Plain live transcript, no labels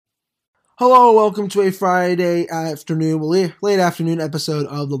Hello, welcome to a Friday afternoon, late afternoon episode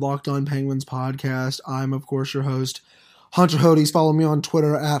of the Locked On Penguins podcast. I'm, of course, your host, Hunter Hodes. Follow me on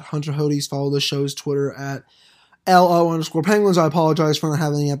Twitter at Hunter Hodes. Follow the show's Twitter at LO_Penguins. I apologize for not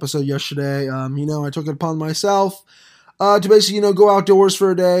having the episode yesterday. I took it upon myself to basically, go outdoors for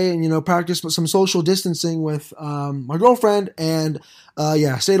a day and, practice some social distancing with my girlfriend and,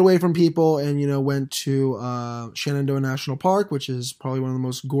 stayed away from people and, went to Shenandoah National Park, which is probably one of the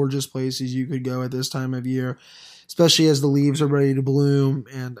most gorgeous places you could go at this time of year, especially as the leaves are ready to bloom.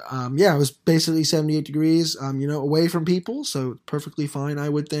 And, it was basically 78 degrees, away from people, so perfectly fine, I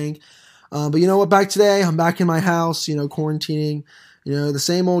would think. But you know what, back today, I'm back in my house, quarantining, the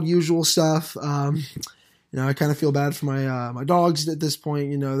same old usual stuff. I kind of feel bad for my dogs at this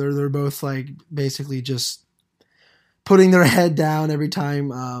point. They're both like basically just putting their head down every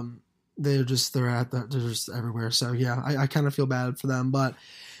time. They're just everywhere. So yeah, I kind of feel bad for them. But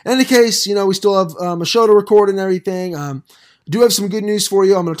in any case, we still have a show to record and everything. Do have some good news for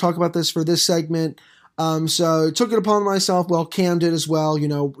you. I'm going to talk about this for this segment. So I took it upon myself. Well, Cam did as well.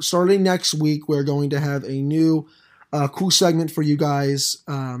 Starting next week, we're going to have a new cool segment for you guys.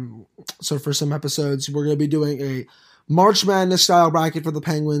 So for some episodes, we're going to be doing a March Madness style bracket for the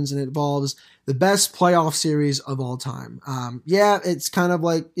Penguins, and it involves the best playoff series of all time. It's kind of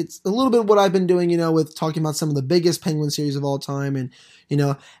like, it's a little bit what I've been doing, with talking about some of the biggest Penguin series of all time and,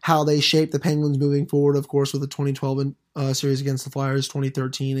 how they shape the Penguins moving forward, of course, with the 2012 series against the Flyers,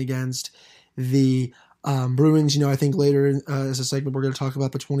 2013 against the Bruins. I think later as a segment, we're going to talk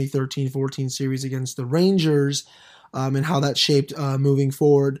about the 2013-14 series against the Rangers, and how that shaped moving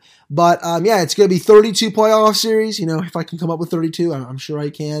forward. But it's going to be 32 playoff series. If I can come up with 32, I'm sure I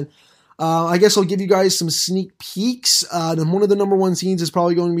can. I guess I'll give you guys some sneak peeks. And one of the number one scenes is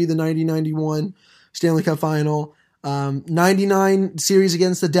probably going to be the 90-91 Stanley Cup Final. 99 series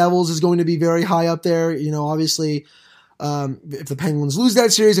against the Devils is going to be very high up there. Obviously, if the Penguins lose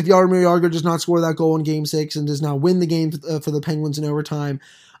that series, if Jaromir Jagr does not score that goal in Game 6 and does not win the game for the Penguins in overtime,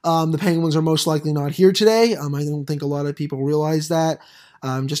 the Penguins are most likely not here today. I don't think a lot of people realize that,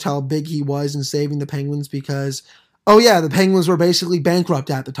 just how big he was in saving the Penguins because, the Penguins were basically bankrupt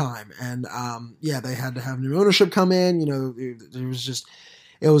at the time. And, they had to have new ownership come in.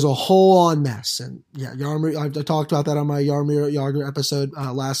 It was a whole-on mess. And, Jaromir, I talked about that on my Jaromir Jagr episode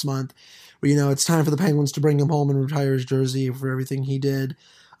last month, where, it's time for the Penguins to bring him home and retire his jersey for everything he did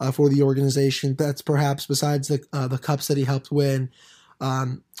for the organization. That's perhaps, besides the cups that he helped win,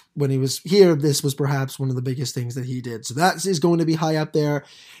 when he was here, this was perhaps one of the biggest things that he did. So that is going to be high up there.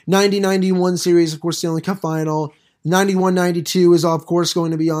 90-91 series, of course, Stanley Cup Final. 91-92 is, of course,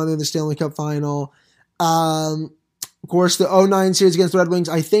 going to be on there, the Stanley Cup Final. Of course, the 09 series against the Red Wings,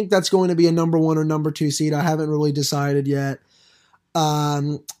 I think that's going to be a number 1 or number 2 seed. I haven't really decided yet.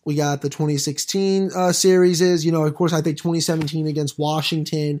 We got the 2016 series of course, I think 2017 against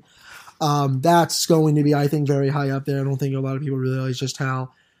Washington. That's going to be, I think, very high up there. I don't think a lot of people realize just how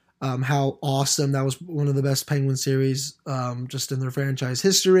awesome that was. One of the best Penguin series just in their franchise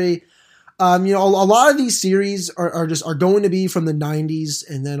history. A lot of these series are going to be from the 90s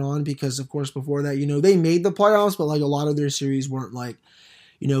and then on because, of course, before that, they made the playoffs, but like a lot of their series weren't like,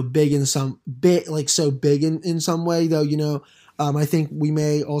 big in some bit, like so big in some way, though. I think we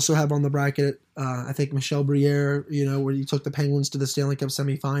may also have on the bracket, I think Michel Briere, where he took the Penguins to the Stanley Cup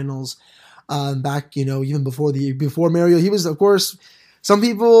semifinals back, even before Mario. He was, of course, some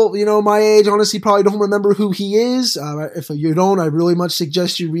people, my age, honestly, probably don't remember who he is. If you don't, I really much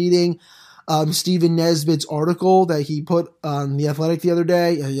suggest you reading Stephen Nesbitt's article that he put on The Athletic the other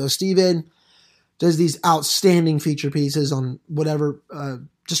day. Stephen does these outstanding feature pieces on whatever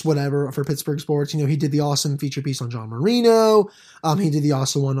for Pittsburgh sports. He did the awesome feature piece on John Marino. He did the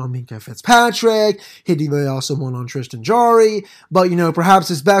awesome one on Minkah Fitzpatrick. He did the awesome one on Tristan Jarry. But, perhaps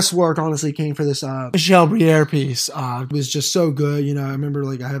his best work, honestly, came for this Michel Briere piece. It was just so good. I remember,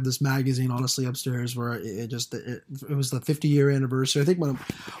 I have this magazine, honestly, upstairs where it was the 50-year anniversary. I think one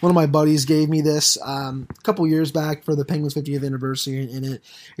of my buddies gave me this a couple years back for the Penguins' 50th anniversary, and it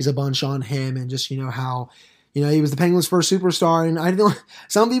is a bunch on him and just, how he was the Penguins' first superstar, and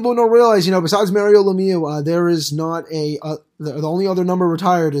some people don't realize, besides Mario Lemieux, there is not the only other number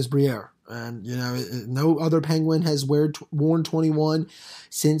retired is Briere, and no other Penguin has worn 21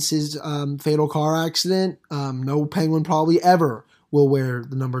 since his fatal car accident. No Penguin probably ever will wear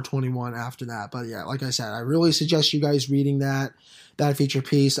the number 21 after that. But yeah, like I said, I really suggest you guys reading that feature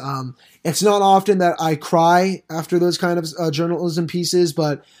piece. It's not often that I cry after those kind of journalism pieces,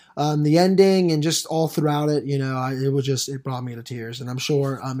 but the ending and just all throughout it, it brought me to tears. And I'm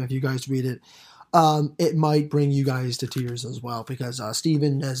sure if you guys read it, it might bring you guys to tears as well, because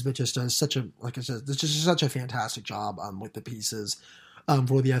Steven Nesbitt just does such a, like I said, it's just such a fantastic job with the pieces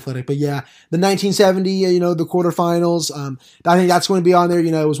for the Athletic. But yeah, the 1970, the quarterfinals, I think that's going to be on there.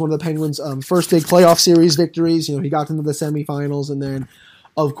 It was one of the Penguins' first big playoff series victories. He got into the semifinals, and then,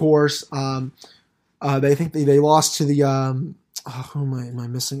 of course, they lost to the who am I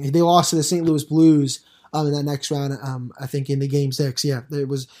missing? They lost to the St. Louis Blues in that next round. I think in the game 6. Yeah, they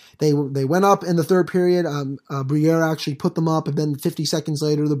went up in the third period. Briere actually put them up, and then 50 seconds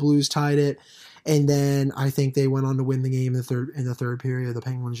later, the Blues tied it. And then I think they went on to win the game in the third period. The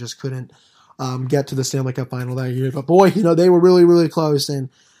Penguins just couldn't get to the Stanley Cup final that year. But boy, they were really, really close. And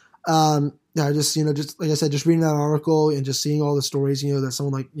just like I said, just reading that article and just seeing all the stories, that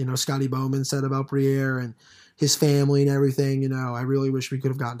someone like Scotty Bowman said about Briere and his family and everything. I really wish we could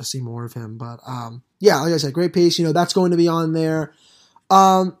have gotten to see more of him. But like I said, great piece. That's going to be on there.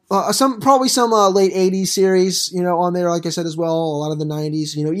 Probably some late 80s series, on there, like I said, as well. A lot of the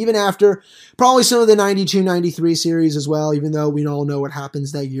 90s, even after probably some of the 92, 93 series as well, even though we all know what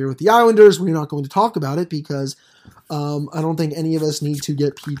happens that year with the Islanders. We're not going to talk about it because I don't think any of us need to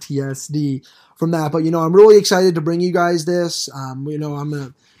get PTSD from that. But, I'm really excited to bring you guys this.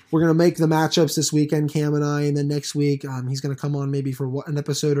 We're going to make the matchups this weekend, Cam and I, and then next week he's going to come on maybe for an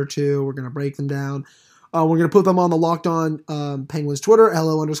episode or two. We're going to break them down. We're going to put them on the Locked On Penguins Twitter,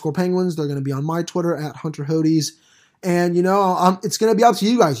 LO_Penguins. They're going to be on my Twitter at Hunter Hodes. And, it's going to be up to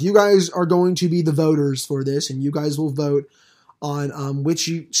you guys. You guys are going to be the voters for this, and you guys will vote on which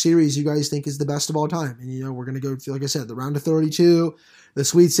series you guys think is the best of all time. And, we're going to go through, like I said, the round of 32, the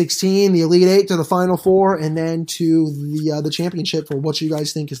Sweet 16, the Elite 8 to the Final 4, and then to the championship for what you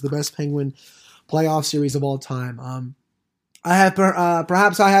guys think is the best Penguin playoff series of all time. I have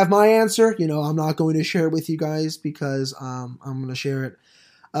perhaps I have my answer. I'm not going to share it with you guys because I'm going to share it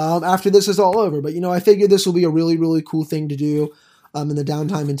after this is all over. But I figured this will be a really, really cool thing to do in the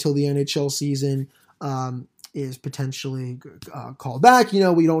downtime until the NHL season is potentially called back. We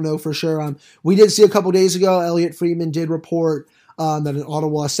don't know for sure. We did see a couple days ago, Elliot Friedman did report that an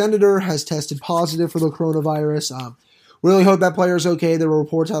Ottawa senator has tested positive for the coronavirus. Really hope that player is okay. There were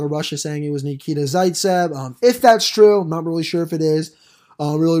reports out of Russia saying it was Nikita Zaitsev. If that's true, I'm not really sure if it is.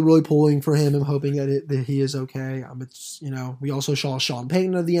 Really, really pulling for him and hoping that he is okay. We also saw Sean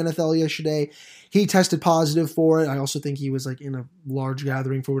Payton of the NFL yesterday. He tested positive for it. I also think he was in a large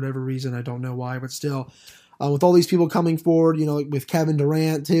gathering for whatever reason. I don't know why, but still, with all these people coming forward, with Kevin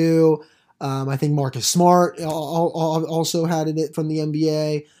Durant too. I think Marcus Smart also had it from the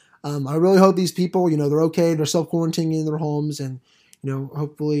NBA. I really hope these people, they're okay. They're self-quarantining in their homes, and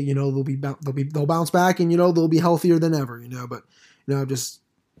hopefully, they'll bounce back, and they'll be healthier than ever. But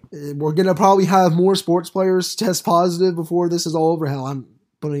we're gonna probably have more sports players test positive before this is all over. Hell, I'm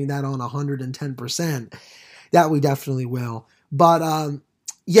putting that on 110%. That we definitely will. But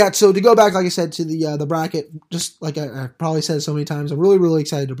so to go back, like I said, to the bracket, just like I probably said so many times, I'm really, really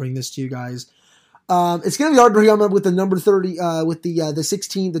excited to bring this to you guys. It's going to be hard to come up with the number 30, with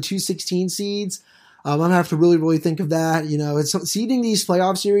the 2 16 seeds. I'm going to have to really, really think of that. Seeding these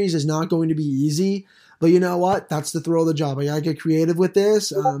playoff series is not going to be easy, but you know what? That's the thrill of the job. I got to get creative with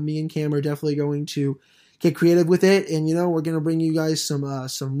this. Me and Cam are definitely going to get creative with it. And, we're going to bring you guys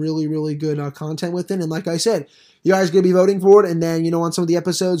some really, really good content with it. And like I said, you guys are going to be voting for it. And then, on some of the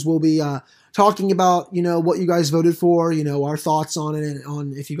episodes, we'll be talking about, what you guys voted for, our thoughts on it, and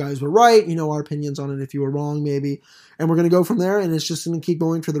on if you guys were right, our opinions on it if you were wrong, maybe. And we're going to go from there, and it's just going to keep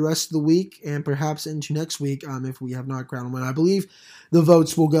going for the rest of the week and perhaps into next week if we have not crowned one. I believe the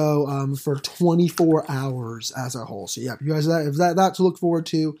votes will go for 24 hours as a whole. So, yeah, you guys have that to look forward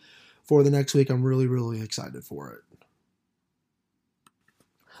to for the next week. I'm really, really excited for it.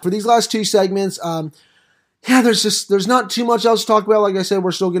 For these last two segments, there's not too much else to talk about. Like I said,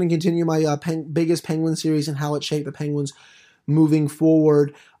 we're still going to continue my biggest Penguin series and how it shaped the Penguins moving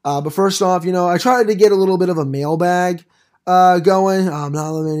forward. But first off, I tried to get a little bit of a mailbag going. Not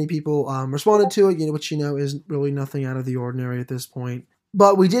that many people responded to it, which is really nothing out of the ordinary at this point.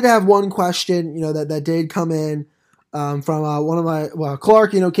 But we did have one question, that did come in from one of my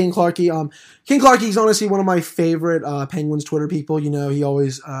Clark, King Clarky. King Clarky's honestly one of my favorite Penguins Twitter people. He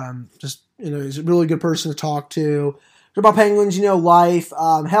always he's a really good person to talk to about Penguins, life.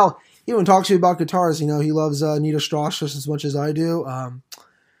 Hell, he even talks to you about guitars. He loves Nita Strauss just as much as I do.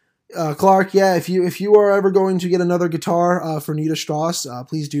 Clark, yeah, if you are ever going to get another guitar for Nita Strauss,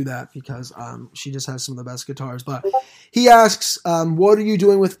 please do that because she just has some of the best guitars. But he asks, what are you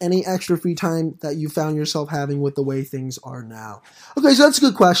doing with any extra free time that you found yourself having with the way things are now? Okay, so that's a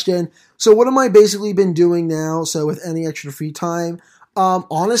good question. So what am I basically been doing now? So with any extra free time,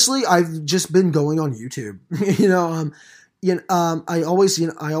 Honestly, I've just been going on YouTube. I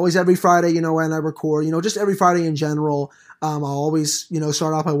always every Friday, when I record, just every Friday in general, I'll always,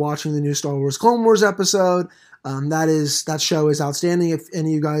 start off by watching the new Star Wars Clone Wars episode. That show is outstanding. If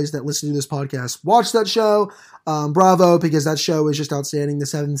any of you guys that listen to this podcast watch that show, bravo, because that show is just outstanding. The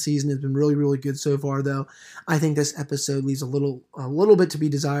 7th season has been really, really good so far, though. I think this episode leaves a little bit to be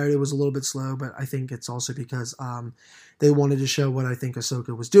desired. It was a little bit slow, but I think it's also because they wanted to show what I think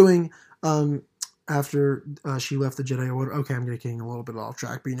Ahsoka was doing after she left the Jedi Order. Okay, I'm getting a little bit off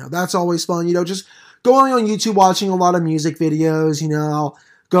track, but that's always fun. Just going on YouTube, watching a lot of music videos.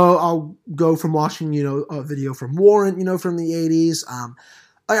 I'll go from watching, a video from Warrant, from the 80s.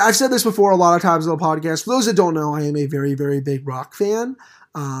 I've said this before a lot of times on the podcast. For those that don't know, I am a very, very big rock fan.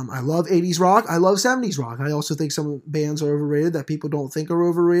 I love 80s rock. I love 70s rock. I also think some bands are overrated that people don't think are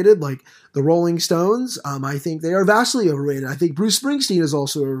overrated, like the Rolling Stones. I think they are vastly overrated. I think Bruce Springsteen is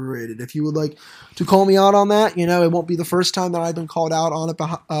also overrated. If you would like to call me out on that, it won't be the first time that I've been called out on it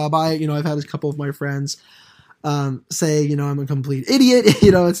by it. I've had a couple of my friends say, I'm a complete idiot.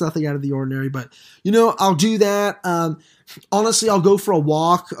 It's nothing out of the ordinary, but, I'll do that. Honestly, I'll go for a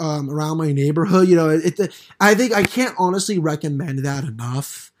walk around my neighborhood. I think I can't honestly recommend that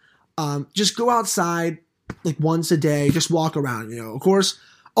enough. Just go outside like once a day, just walk around, Of course,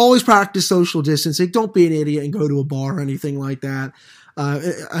 always practice social distancing. Don't be an idiot and go to a bar or anything like that.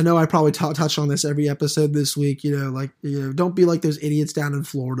 I know I probably touched on this every episode this week, don't be like those idiots down in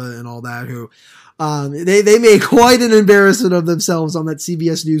Florida and all that who, they made quite an embarrassment of themselves on that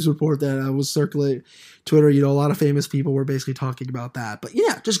CBS News report that was circulating Twitter. A lot of famous people were basically talking about that, but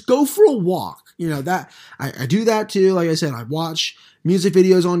yeah, just go for a walk. That I do that too. Like I said, I watch music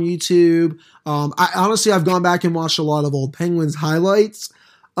videos on YouTube. I've gone back and watched a lot of old Penguins highlights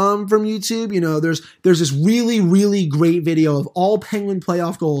from YouTube. There's this really, really great video of all Penguin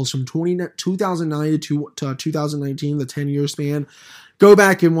playoff goals from 2009 to 2019, the 10-year span. Go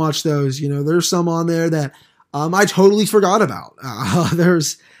back and watch those. There's some on there that I totally forgot about.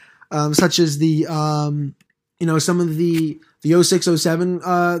 There's such as the some of the 06-07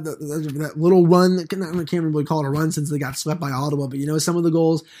 that little run. I can't really call it a run since they got swept by Ottawa, but some of the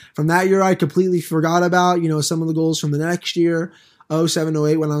goals from that year I completely forgot about. Some of the goals from the next year,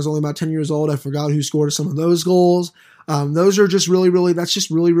 07-08, when I was only about 10 years old, I forgot who scored some of those goals. Those are just that's just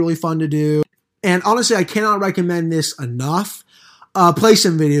really, really fun to do. And honestly, I cannot recommend this enough. Play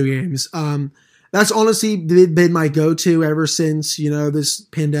some video games. That's honestly been my go-to ever since, this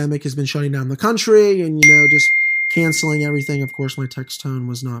pandemic has been shutting down the country and, just canceling everything. Of course, my text tone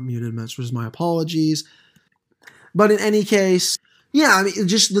was not muted, which was my apologies. But in any case, yeah,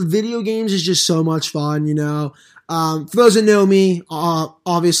 just the video games is just so much fun, For those that know me,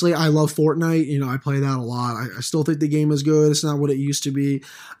 obviously I love Fortnite. I play that a lot. I still think the game is good. It's not what it used to be.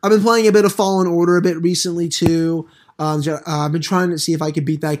 I've been playing a bit of Fallen Order a bit recently too. I've been trying to see if I could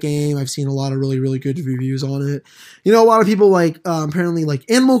beat that game. I've seen a lot of really, really good reviews on it. A lot of people apparently like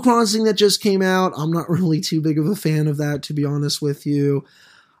Animal Crossing that just came out. I'm not really too big of a fan of that, to be honest with you.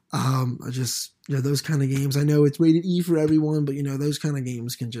 Those kind of games, I know it's rated E for everyone, but those kind of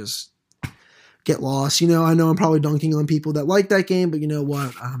games can just get lost. I know I'm probably dunking on people that like that game, but you know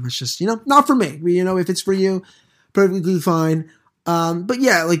what? It's just, not for me. If it's for you, perfectly fine. But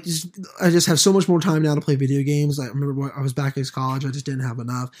yeah, I just have so much more time now to play video games. I remember when I was back in college, I just didn't have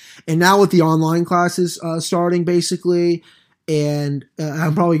enough. And now with the online classes starting basically, and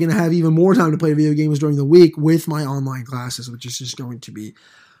I'm probably going to have even more time to play video games during the week with my online classes, which is just going to be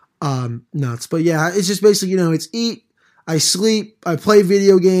nuts. But yeah, it's just basically, it's eat, I sleep, I play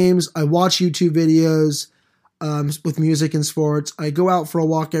video games, I watch YouTube videos with music and sports. I go out for a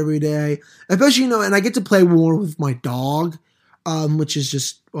walk every day, especially, and I get to play more with my dog. Which is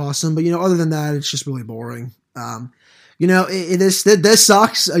just awesome. But, other than that, it's just really boring. This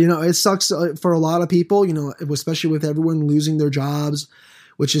sucks. It sucks for a lot of people, especially with everyone losing their jobs,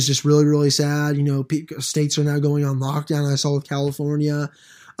 which is just really, really sad. States are now going on lockdown. I saw with California,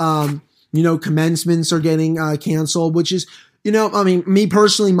 commencements are getting canceled, which is, me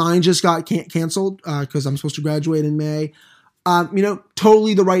personally, mine just got canceled because I'm supposed to graduate in May.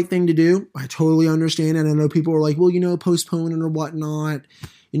 Totally the right thing to do. I totally understand. And I know people are like, well, postpone it or whatnot.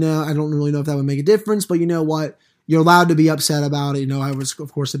 I don't really know if that would make a difference, but you know what? You're allowed to be upset about it. I was,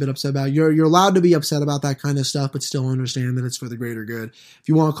 of course, a bit upset about it. You're allowed to be upset about that kind of stuff, but still understand that it's for the greater good. If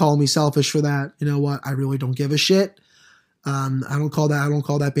you want to call me selfish for that, you know what? I really don't give a shit. I don't call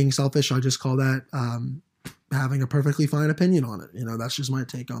that being selfish. I just call that, having a perfectly fine opinion on it. That's just my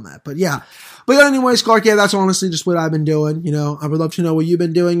take on that. But yeah. But anyways, Clark, yeah, that's honestly just what I've been doing. I would love to know what you've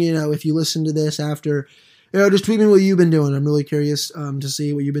been doing. If you listen to this after, just tweet me what you've been doing. I'm really curious to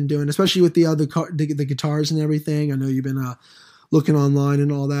see what you've been doing, especially with the guitars and everything. I know you've been looking online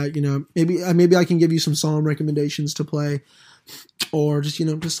and all that. Maybe I can give you some song recommendations to play, or just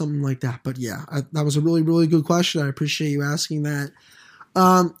just something like that. But yeah, that was a really, really good question. I appreciate you asking that.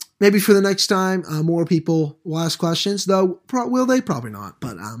 Maybe for the next time, more people will ask questions, though. Will they? Probably not.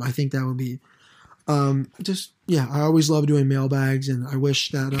 But I think that would be I always love doing mailbags, and I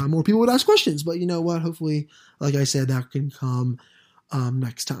wish that more people would ask questions. But you know what? Hopefully, like I said, that can come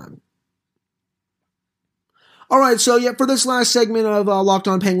next time. All right, so for this last segment of Locked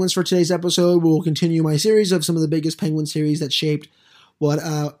On Penguins for today's episode, we'll continue my series of some of the biggest Penguin series that shaped what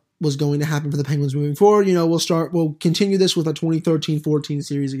was going to happen for the Penguins moving forward. We'll continue this with a 2013-14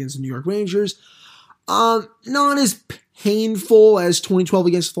 series against the New York Rangers. Not as painful as 2012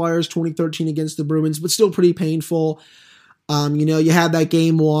 against the Flyers, 2013 against the Bruins, but still pretty painful. You had that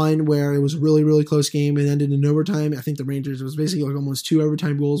game one where it was a really, really close game and ended in overtime. I think the Rangers, it was basically like almost 2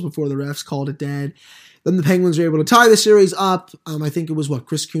 overtime goals before the refs called it dead. Then the Penguins were able to tie the series up. I think it was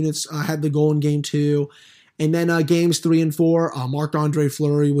Chris Kunitz had the goal in game 2. And then games 3 and 4, Marc-Andre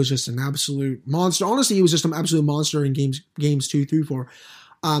Fleury was just an absolute monster. Honestly, he was just an absolute monster in games 2 through 4.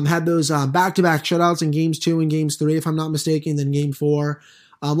 Had those back-to-back shutouts in games 2 and games 3, if I'm not mistaken. Then game 4,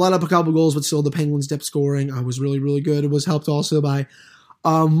 let up a couple goals, but still the Penguins' depth scoring was really, really good. It was helped also by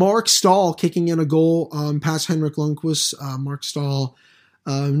Mark Stahl kicking in a goal past Henrik Lundqvist. Mark Stahl,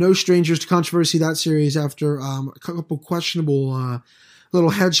 no strangers to controversy that series after a couple questionable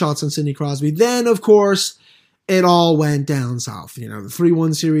little headshots on Sidney Crosby. Then, of course, it all went down south. The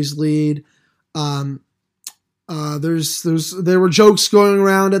 3-1 series lead. There were jokes going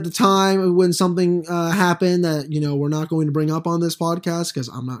around at the time when something happened that we're not going to bring up on this podcast, because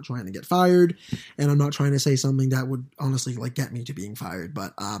I'm not trying to get fired, and I'm not trying to say something that would honestly get me to being fired.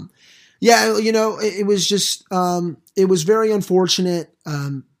 But it was just it was very unfortunate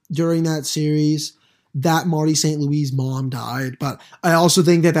during that series that Marty St. Louis' mom died. But I also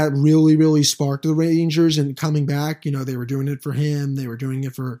think that really, really sparked the Rangers and coming back. They were doing it for him. They were doing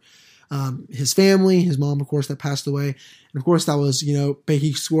it for his family, his mom, of course, that passed away. And of course, that was,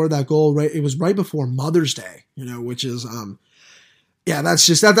 he scored that goal right. It was right before Mother's Day, which is,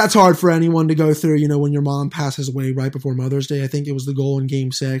 that's hard for anyone to go through, when your mom passes away right before Mother's Day. I think it was the goal in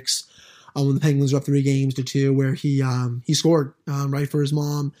game 6, when the Penguins were up 3-2, where he scored, right for his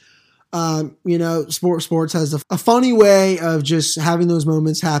mom. Sports has a funny way of just having those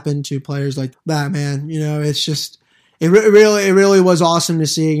moments happen to players like that, man. It's just, It really was awesome to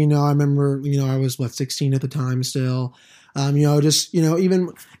see. I remember, I was 16 at the time still.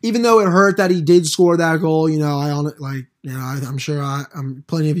 Even though it hurt that he did score that goal, I'm sure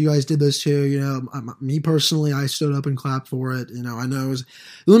plenty of you guys did this too. Me personally, I stood up and clapped for it. I know it was an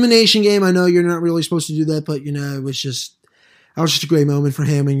elimination game. I know you're not really supposed to do that, but that was just a great moment for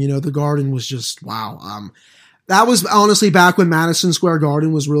him. And the Garden was just wow. That was honestly back when Madison Square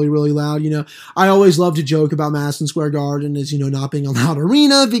Garden was really, really loud. I always love to joke about Madison Square Garden as, not being a loud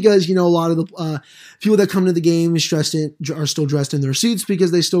arena, because, a lot of the people that come to the game are still dressed in their suits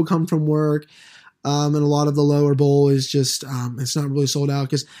because they still come from work. And a lot of the lower bowl is just, it's not really sold out,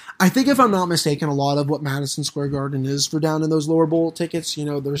 because I think, if I'm not mistaken, a lot of what Madison Square Garden is for down in those lower bowl tickets,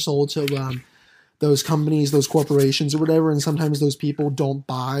 they're sold to those companies, those corporations or whatever. And sometimes those people don't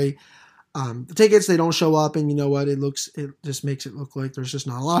buy the tickets, they don't show up, and it just makes it look like there's just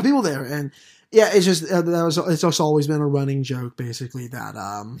not a lot of people there. And yeah, it's just it's just always been a running joke, basically, that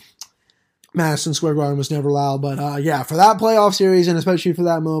Madison Square Garden was never loud. But for that playoff series, and especially for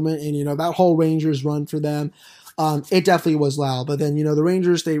that moment, and that whole Rangers run for them, it definitely was loud. But then the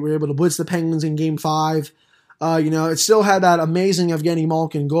Rangers, they were able to blitz the Penguins in game 5. It still had that amazing Evgeny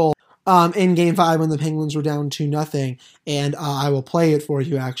Malkin goal in game 5 when the Penguins were down 2-0, and I will play it for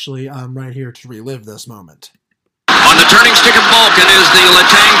you actually right here to relive this moment. On the turning stick of Malkin is the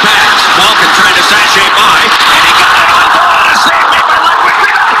Letang pass. Malkin trying to sashay by, and he got it on goal. A save made by Ludwig.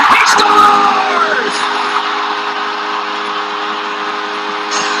 He scores!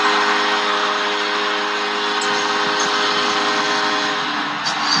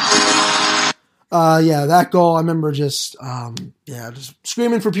 That goal, I remember just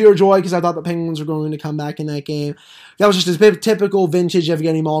screaming for pure joy, because I thought the Penguins were going to come back in that game. That was just a typical vintage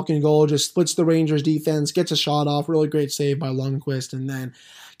Evgeny Malkin goal, just splits the Rangers defense, gets a shot off, really great save by Lundqvist, and then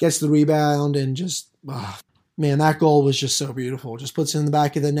gets the rebound, and just, man, that goal was just so beautiful. Just puts it in the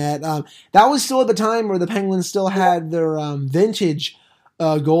back of the net. That was still at the time where the Penguins still had their vintage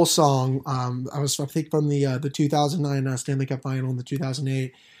goal song. I think from the 2009 Stanley Cup Final and the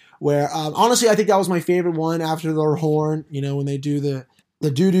 2008. Where, honestly, I think that was my favorite one after their horn, when they do the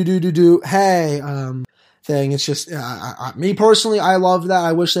do-do-do-do-do, hey, thing. It's just me personally, I love that.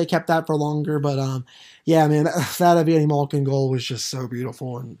 I wish they kept that for longer, but yeah, man, that Evgeny Malkin goal was just so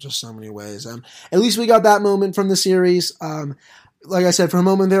beautiful in just so many ways. At least we got that moment from the series. Like I said, for a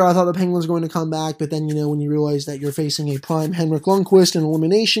moment there, I thought the Penguins were going to come back, but then, when you realize that you're facing a prime Henrik Lundqvist in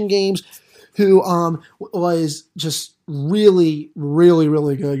elimination games, who was just really, really,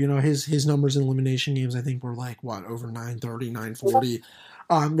 really good. His numbers in elimination games, I think, were like, over 930, 940.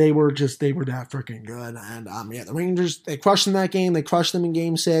 They were that freaking good. And the Rangers, they crushed them that game. They crushed them in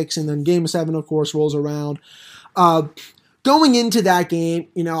Game 6, and then Game 7, of course, rolls around. Going into that game,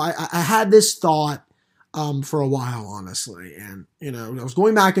 I had this thought for a while, honestly. And, I was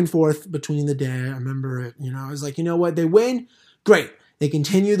going back and forth between the day. I remember it, I was like, what? They win? Great. They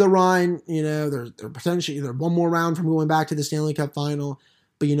continue the run. They're potentially either one more round from going back to the Stanley Cup final.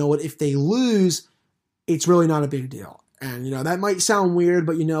 But you know what? If they lose, it's really not a big deal. And, that might sound weird,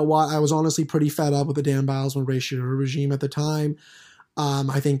 but you know what? I was honestly pretty fed up with the Dan Bylsma regime at the time.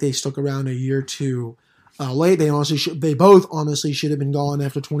 I think they stuck around a year or two late. They both honestly should have been gone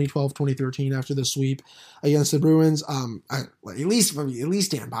after 2012, 2013, after the sweep against the Bruins. At least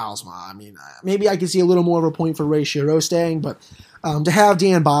Dan Bylsma. Maybe I could see a little more of a point for Ray Shero staying, but to have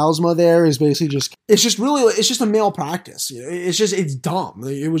Dan Bylsma there is basically it's just a malpractice. It's dumb.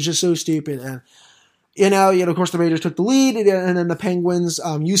 It was just so stupid. And, of course, the Raiders took the lead, and then the Penguins,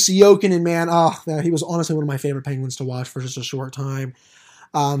 UC Jokinen, man, he was honestly one of my favorite Penguins to watch for just a short time.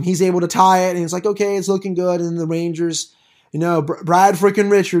 He's able to tie it, and it's like, okay, it's looking good. And the Rangers, Brad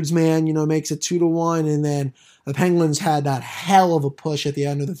freaking Richards, man, makes it 2-1, and then the Penguins had that hell of a push at the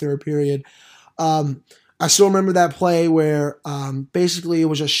end of the third period. I still remember that play where basically it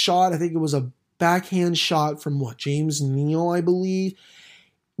was a shot. I think it was a backhand shot from James Neal, I believe.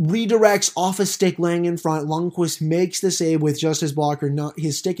 Redirects off a stick laying in front. Lundqvist makes the save with just his blocker.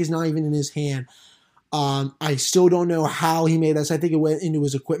 His stick is not even in his hand. I still don't know how he made that. I think it went into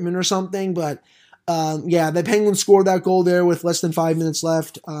his equipment or something. But the Penguins scored that goal there with less than 5 minutes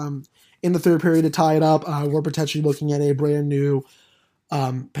left in the third period to tie it up. We're potentially looking at a brand new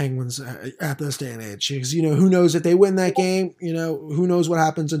Penguins at this day and age. Because, who knows if they win that game? Who knows what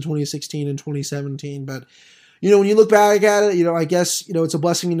happens in 2016 and 2017? But when you look back at it, I guess, it's a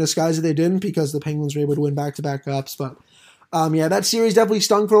blessing in disguise that they didn't, because the Penguins were able to win back-to-back cups. But, that series definitely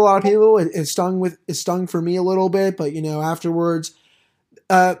stung for a lot of people. It stung for me a little bit, but, afterwards,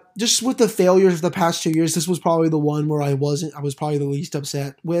 just with the failures of the past 2 years, this was probably the one where I was probably the least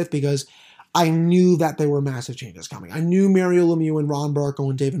upset with, because I knew that there were massive changes coming. I knew Mario Lemieux and Ron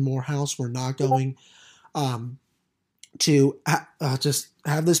Burkle and David Morehouse were not going, to just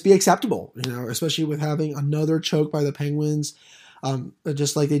have this be acceptable, especially with having another choke by the Penguins,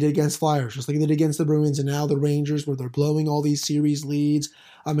 just like they did against Flyers, just like they did against the Bruins, and now the Rangers, where they're blowing all these series leads,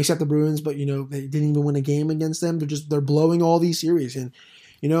 except the Bruins, but, they didn't even win a game against them. They're blowing all these series, and,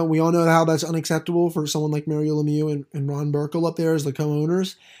 we all know how that's unacceptable for someone like Mario Lemieux and Ron Burkle up there as the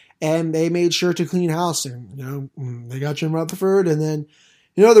co-owners, and they made sure to clean house, and, they got Jim Rutherford, and then,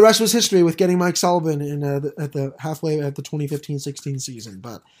 the rest was history with getting Mike Sullivan at the 2015-16 season.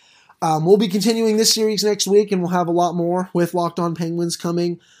 But we'll be continuing this series next week, and we'll have a lot more with Locked On Penguins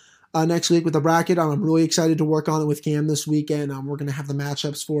coming next week with the bracket. I'm really excited to work on it with Cam this weekend. We're going to have the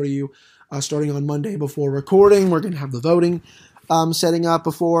matchups for you starting on Monday before recording. We're going to have the voting setting up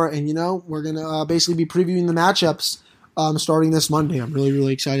before, and, we're going to basically be previewing the matchups starting this Monday. I'm really,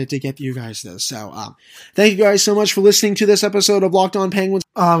 really excited to get you guys this. So, thank you guys so much for listening to this episode of Locked On Penguins.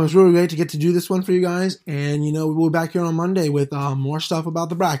 It was really great to get to do this one for you guys. And, we'll be back here on Monday with more stuff about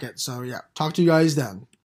the bracket. So, yeah, talk to you guys then.